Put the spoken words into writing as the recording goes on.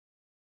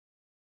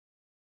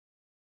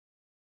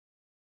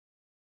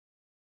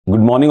Good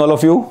morning, all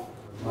of you.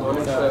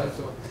 Morning, sir.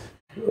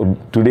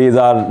 Today is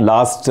our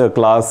last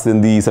class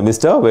in the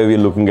semester where we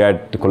are looking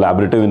at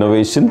collaborative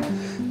innovation.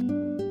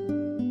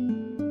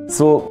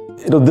 So,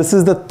 this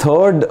is the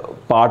third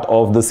part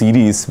of the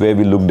series where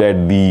we looked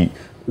at the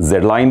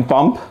Z-line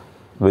pump,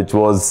 which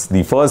was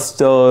the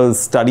first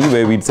study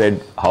where we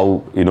said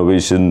how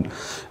innovation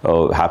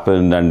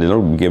happened and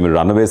became a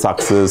runaway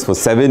success. For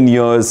 7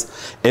 years,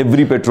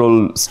 every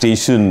petrol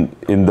station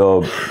in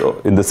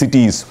the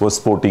cities was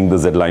sporting the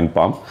Z-line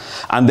pump.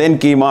 And then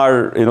came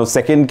our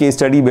second case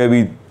study where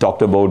we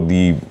talked about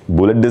the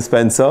bullet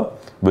dispenser,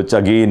 which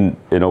again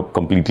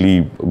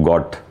completely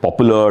got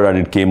popular and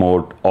it came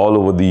out all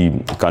over the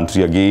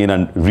country again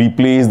and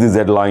replaced the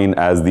Z-line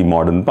as the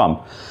modern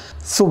pump.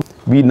 So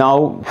we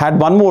now had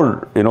one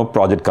more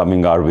project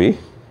coming our way,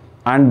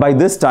 and by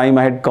this time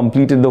I had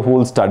completed the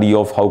whole study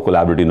of how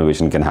collaborative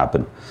innovation can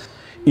happen.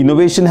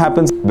 Innovation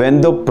happens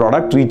when the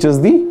product reaches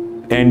the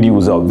end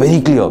user. Very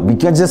clear. We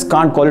just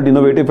can't call it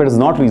innovative if it has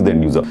not reached the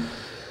end user.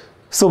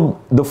 So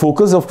the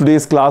focus of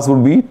today's class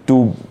would be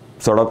to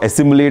sort of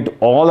assimilate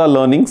all our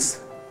learnings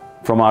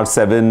from our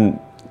 7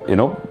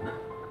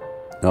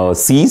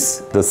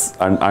 C's.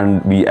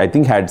 And we I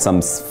think had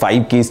some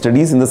 5 case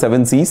studies in the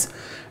 7 C's.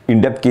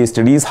 In-depth case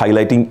studies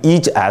highlighting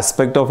each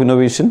aspect of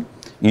innovation,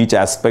 each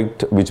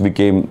aspect which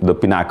became the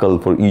pinnacle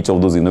for each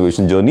of those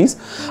innovation journeys.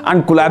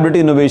 And collaborative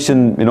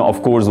innovation,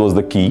 of course, was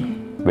the key,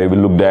 where we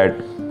looked at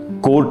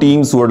core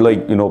teams who are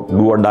like, do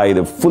or die,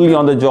 they're fully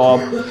on the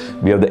job.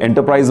 We have the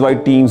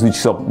enterprise-wide teams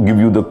which give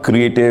you the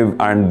creative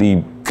and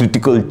the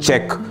critical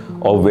check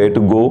of where to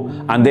go,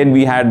 and then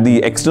we had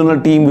the external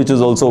team, which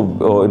is also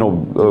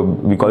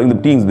we calling them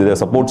teams, their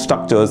support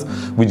structures,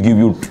 which give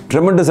you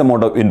tremendous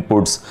amount of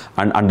inputs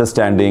and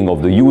understanding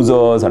of the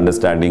users,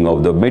 understanding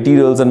of the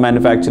materials and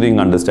manufacturing,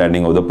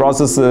 understanding of the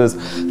processes,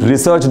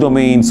 research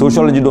domain,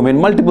 sociology domain,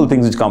 multiple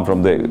things which come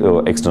from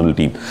the external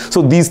team.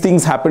 So these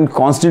things happened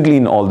constantly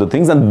in all the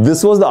things, and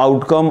this was the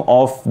outcome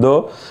of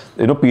the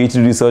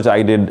PhD research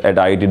I did at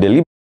IIT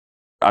Delhi,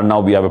 and now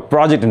we have a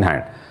project in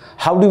hand.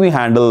 How do we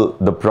handle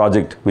the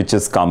project which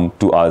has come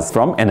to us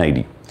from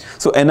NID?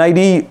 So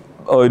NID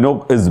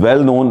is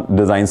well-known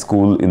design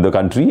school in the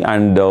country,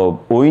 and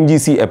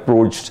ONGC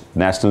approached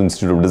National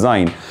Institute of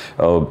Design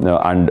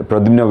and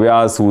Pradyumna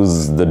Vyas, who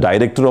is the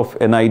director of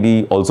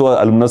NID, also an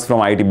alumnus from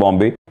IIT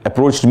Bombay,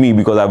 approached me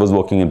because I was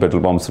working in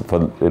petrol pumps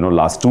for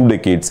last 2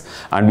 decades,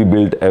 and we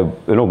built a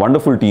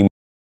wonderful team.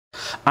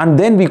 And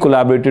then we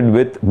collaborated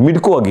with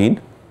Midco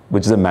again,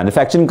 which is a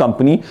manufacturing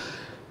company,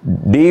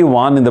 day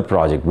one in the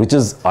project, which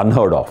is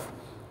unheard of.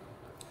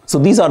 So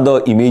these are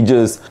the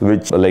images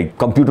which are like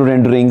computer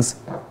renderings,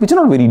 which are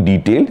not very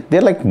detailed.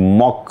 They're like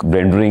mock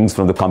renderings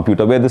from the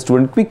computer where the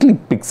student quickly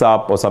picks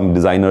up, or some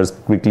designers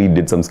quickly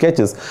did some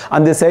sketches,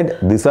 and they said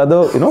these are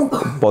the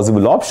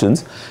possible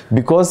options,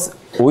 because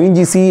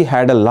ONGC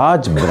had a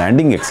large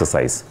branding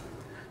exercise.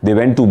 They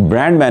went to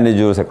brand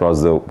managers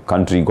across the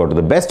country, got to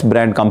the best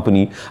brand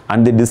company,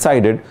 and they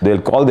decided they'll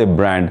call their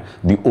brand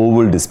the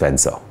Oval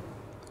Dispenser,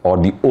 or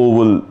the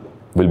Oval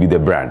will be their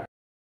brand.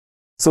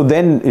 So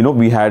then,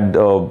 we had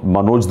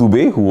Manoj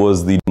Dubey, who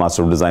was the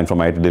Master of Design from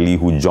IIT Delhi,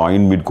 who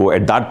joined Midco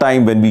at that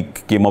time when we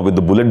came up with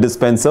the bullet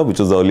dispenser, which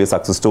was the earlier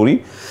success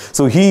story.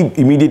 So he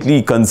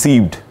immediately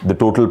conceived the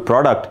total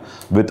product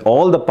with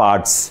all the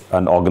parts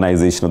and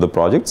organization of the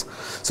projects.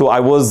 So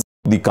I was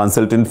the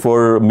consultant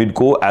for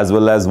Midco as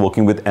well as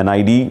working with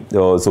NID.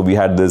 So we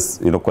had this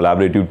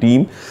collaborative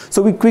team.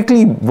 So we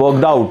quickly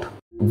worked out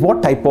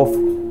what type of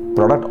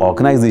product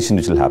organization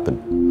which will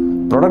happen.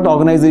 Product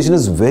organization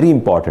is very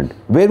important.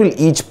 Where will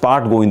each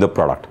part go in the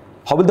product?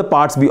 How will the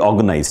parts be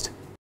organized?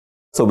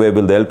 So where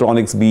will the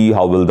electronics be?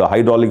 How will the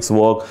hydraulics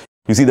work?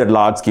 You see that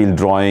large scale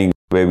drawing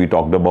where we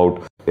talked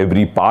about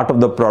every part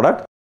of the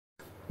product.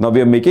 Now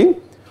we are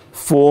making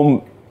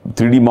foam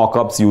 3D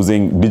mock-ups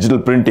using digital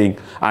printing,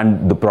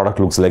 and the product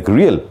looks like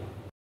real.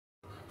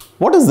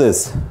 What is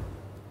this?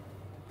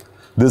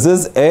 This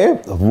is a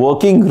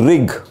working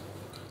rig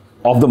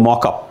of the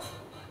mock-up.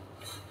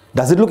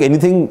 Does it look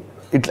anything?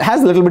 It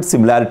has a little bit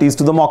similarities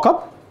to the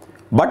mock-up,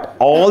 but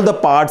all the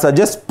parts are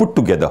just put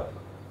together.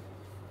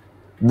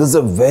 This is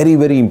a very,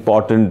 very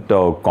important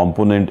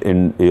component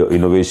in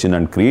innovation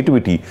and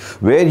creativity,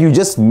 where you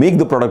just make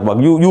the product work.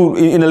 You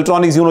in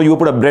electronics, you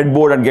put a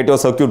breadboard and get your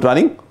circuit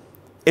running.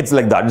 It's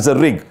like that. It's a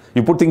rig.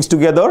 You put things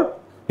together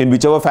in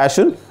whichever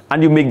fashion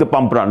and you make the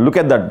pump run. Look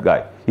at that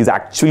guy. He's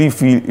actually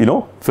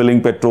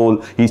filling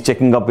petrol. He's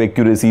checking up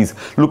accuracies.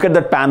 Look at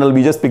that panel.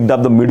 We just picked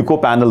up the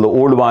Midco panel, the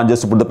old one,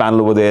 just to put the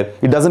panel over there.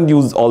 It doesn't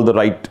use all the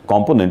right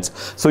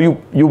components. So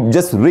you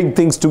just rig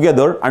things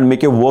together and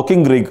make a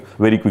working rig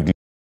very quickly.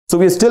 So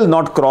we're still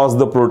not crossed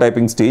the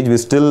prototyping stage. We're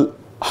still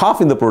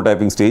half in the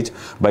prototyping stage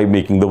by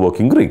making the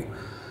working rig.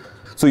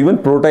 So even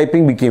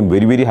prototyping became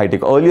very, very high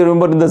tech. Earlier,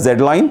 remember in the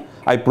Z-line,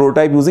 I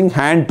prototype using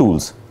hand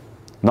tools.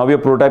 Now we are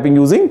prototyping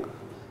using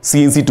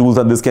CNC tools,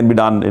 and this can be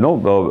done,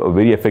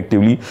 very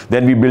effectively.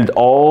 Then we built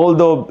all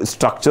the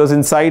structures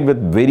inside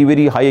with very,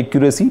 very high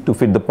accuracy to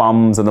fit the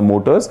pumps and the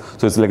motors.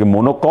 So it's like a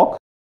monocoque.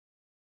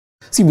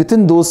 See,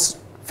 within those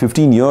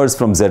 15 years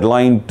from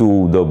Z-line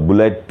to the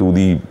Bullet to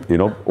the,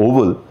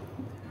 Oval,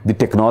 the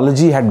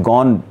technology had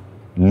gone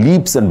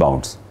leaps and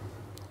bounds.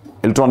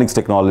 Electronics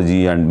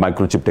technology and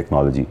microchip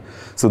technology.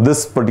 So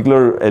this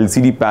particular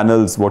LCD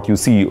panels, what you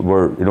see,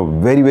 were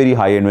very, very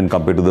high end when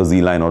compared to the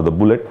Z-line or the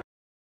Bullet.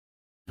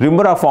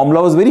 Remember, our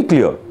formula was very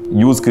clear.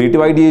 Use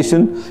creative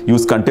ideation,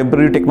 use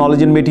contemporary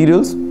technology and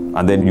materials,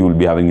 and then you will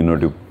be having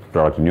innovative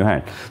product in your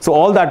hand. So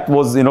all that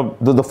was,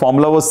 the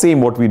formula was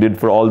same what we did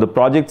for all the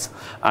projects.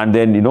 And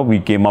then, we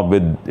came up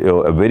with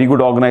a very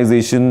good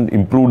organization,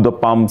 improved the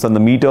pumps and the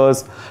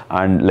meters,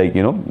 and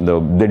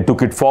then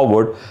took it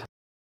forward.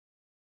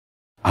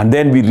 And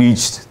then we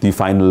reached the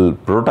final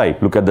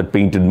prototype. Look at that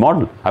painted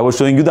model. I was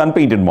showing you the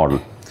unpainted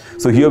model.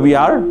 So here we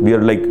are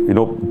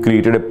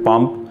created a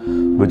pump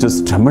which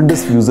is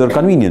tremendous user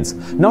convenience.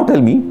 Now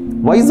tell me,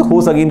 why is the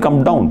hose again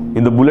come down?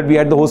 In the Bullet we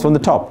had the hose from the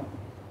top.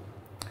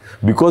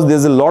 Because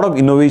there's a lot of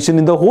innovation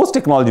in the hose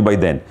technology by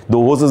then. The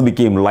hoses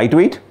became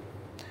lightweight,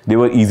 they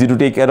were easy to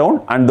take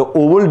around, and the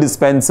Oval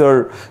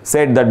dispenser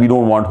said that we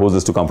don't want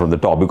hoses to come from the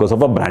top because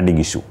of a branding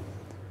issue.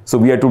 So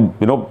we had to,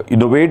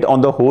 innovate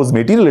on the hose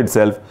material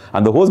itself,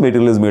 and the hose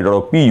material is made out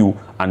of PU,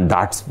 and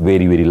that's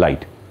very, very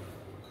light.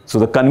 So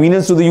the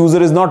convenience to the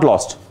user is not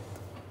lost.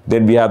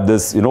 Then we have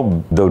this,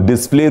 the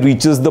display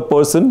reaches the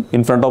person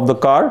in front of the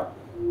car.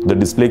 The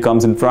display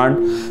comes in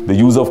front. The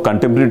use of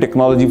contemporary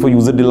technology for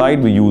user delight.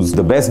 We use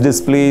the best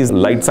displays,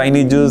 light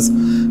signages,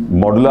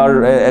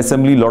 modular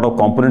assembly. A lot of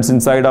components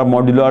inside are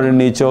modular in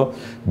nature.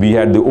 We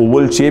had the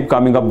oval shape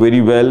coming up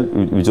very well,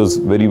 which was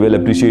very well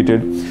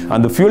appreciated.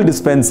 And the fuel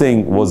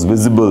dispensing was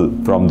visible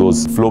from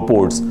those flow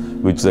ports,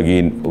 which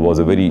again was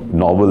a very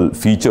novel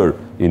feature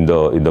in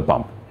the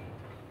pump.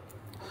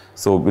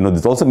 So,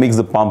 this also makes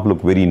the pump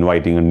look very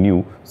inviting and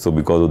new. So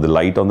because of the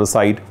light on the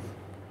side.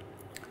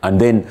 And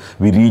then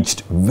we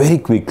reached very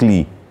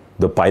quickly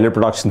the pilot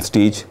production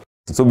stage.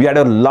 So we had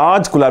a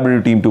large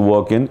collaborative team to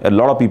work in. A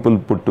lot of people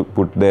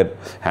put their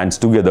hands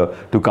together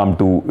to come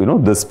to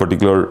this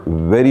particular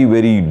very,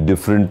 very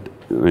different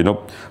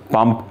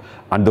pump.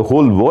 And the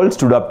whole world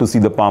stood up to see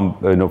the pump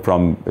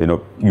from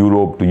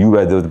Europe to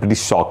US. They were pretty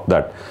shocked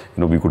that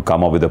we could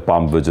come up with a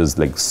pump which is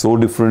like so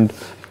different,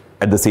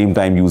 at the same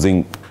time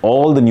using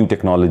all the new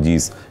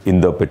technologies in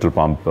the petrol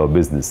pump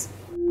business.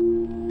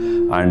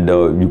 And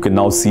you can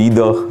now see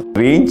the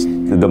range,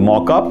 the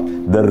mock-up,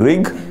 the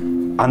rig,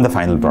 and the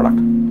final product.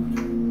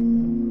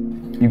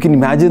 You can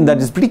imagine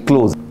that it's pretty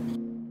close.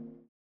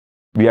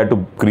 We had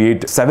to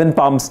create 7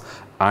 pumps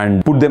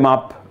and put them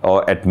up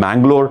at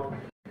Mangalore.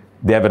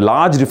 They have a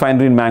large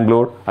refinery in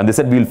Mangalore, and they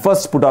said we'll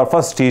first put our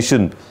first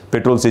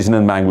petrol station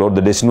in Mangalore.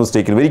 The decision was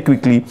taken very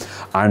quickly,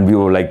 and we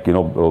were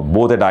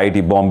both at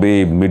IIT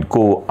Bombay,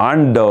 Midco,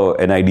 and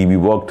NID. We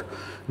worked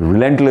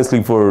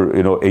relentlessly for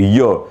a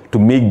year to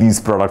make these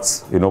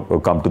products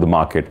come to the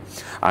market.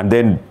 And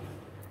then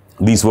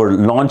these were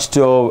launched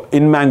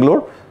in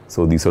Mangalore.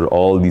 So these are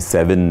all the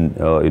 7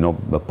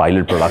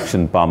 pilot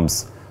production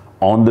pumps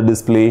on the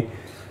display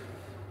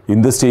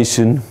in the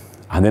station.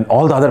 And then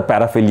all the other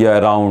paraphernalia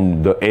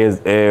around, the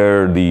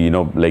air,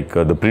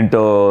 the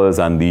printers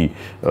and the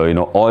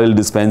oil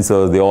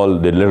dispensers, they all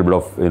did a little bit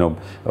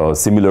of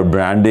similar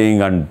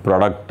branding and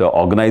product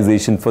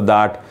organization for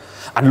that.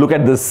 And look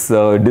at this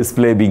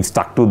display being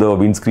stuck to the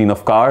windscreen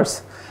of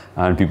cars,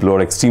 and people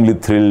are extremely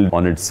thrilled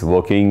on its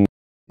working.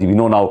 We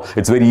know now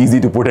it's very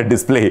easy to put a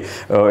display,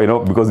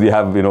 because we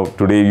have,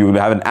 today you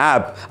have an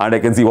app, and I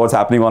can see what's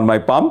happening on my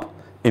pump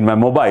in my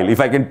mobile. If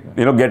I can,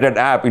 get an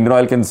app, Indian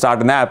Oil can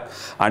start an app,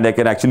 and I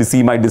can actually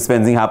see my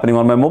dispensing happening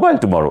on my mobile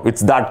tomorrow.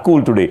 It's that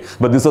cool today.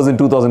 But this was in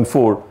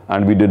 2004,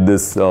 and we did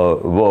this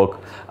work,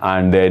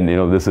 and then,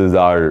 this is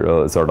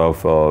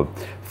our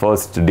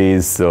first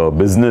day's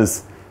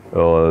business. A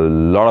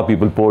lot of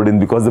people poured in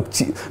because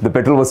the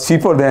petrol was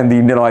cheaper than the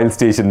Indian Oil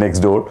station next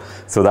door.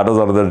 So that was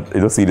another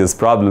serious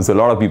problem. So a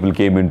lot of people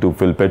came in to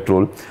fill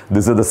petrol.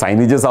 This is the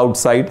signages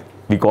outside.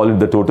 We call it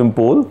the totem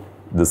pole,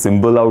 the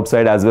symbol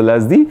outside, as well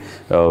as the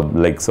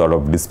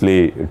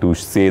display to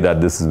say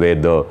that this is where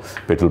the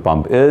petrol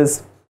pump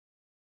is.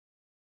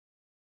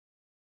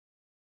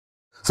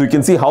 So you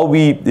can see how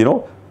we,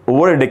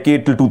 over a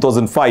decade till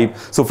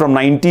 2005. So from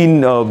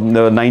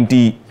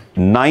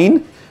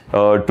 1999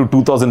 to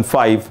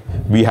 2005,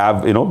 we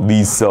have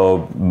these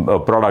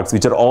products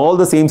which are all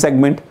the same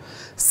segment,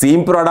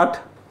 same product.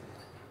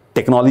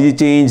 Technology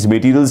changed,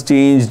 materials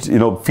changed,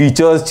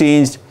 features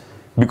changed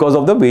because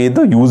of the way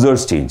the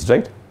users changed,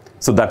 right?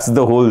 So that's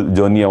the whole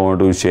journey I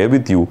want to share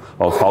with you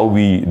of how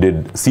we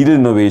did seeded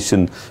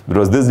innovation,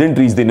 because this didn't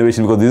reach the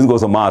innovation because this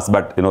goes a mass,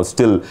 but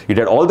still it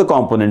had all the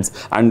components,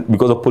 and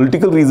because of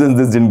political reasons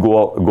this didn't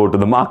go to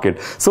the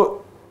market. So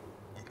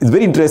it's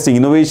very interesting.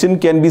 Innovation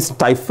can be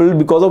stifled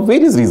because of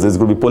various reasons. It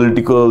could be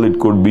political, it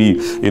could be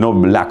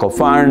lack of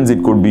funds,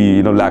 it could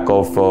be lack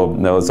of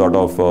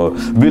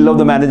will of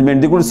the management.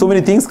 There could be so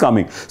many things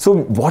coming. So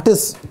what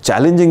is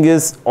challenging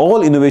is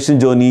all innovation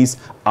journeys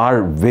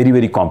are very,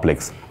 very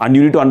complex, and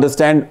you need to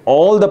understand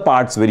all the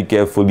parts very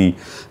carefully,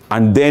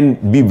 and then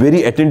be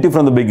very attentive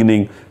from the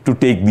beginning to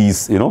take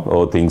these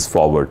things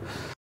forward.